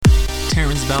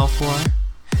Clarence Balfour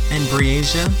and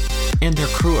Breasia and their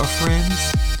crew of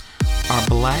friends are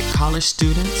black college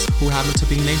students who happen to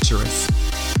be naturists.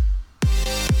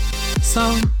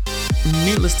 So,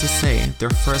 needless to say, their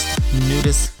first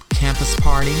nudist campus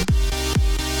party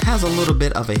has a little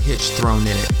bit of a hitch thrown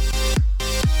in it.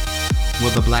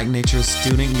 Will the Black Nature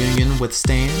Student Union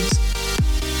withstand?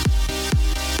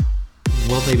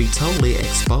 Will they be totally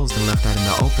exposed and left out in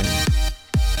the open?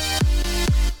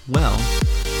 Well,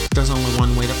 there's only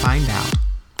one way to find out.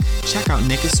 Check out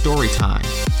Naked Storytime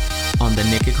on the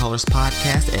Naked Colors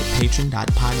podcast at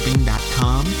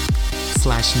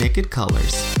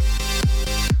patreon.podbean.com/nakedcolors.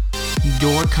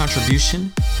 Your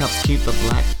contribution helps keep the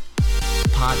Black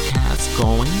podcast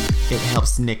going. It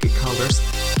helps Naked Colors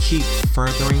keep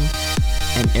furthering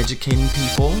and educating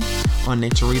people on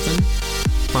naturism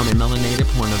from a melanated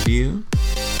point of view.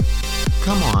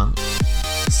 Come on,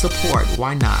 support,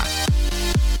 why not?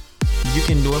 You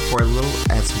can do it for as little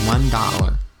as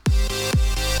 $1,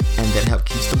 and that help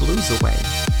keeps the blues away.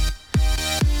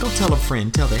 Go tell a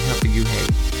friend, tell the heifer you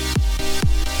hate.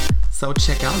 So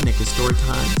check out Naked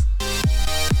Storytimes,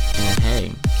 and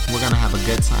hey, we're gonna have a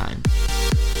good time.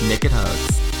 Naked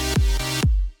hugs.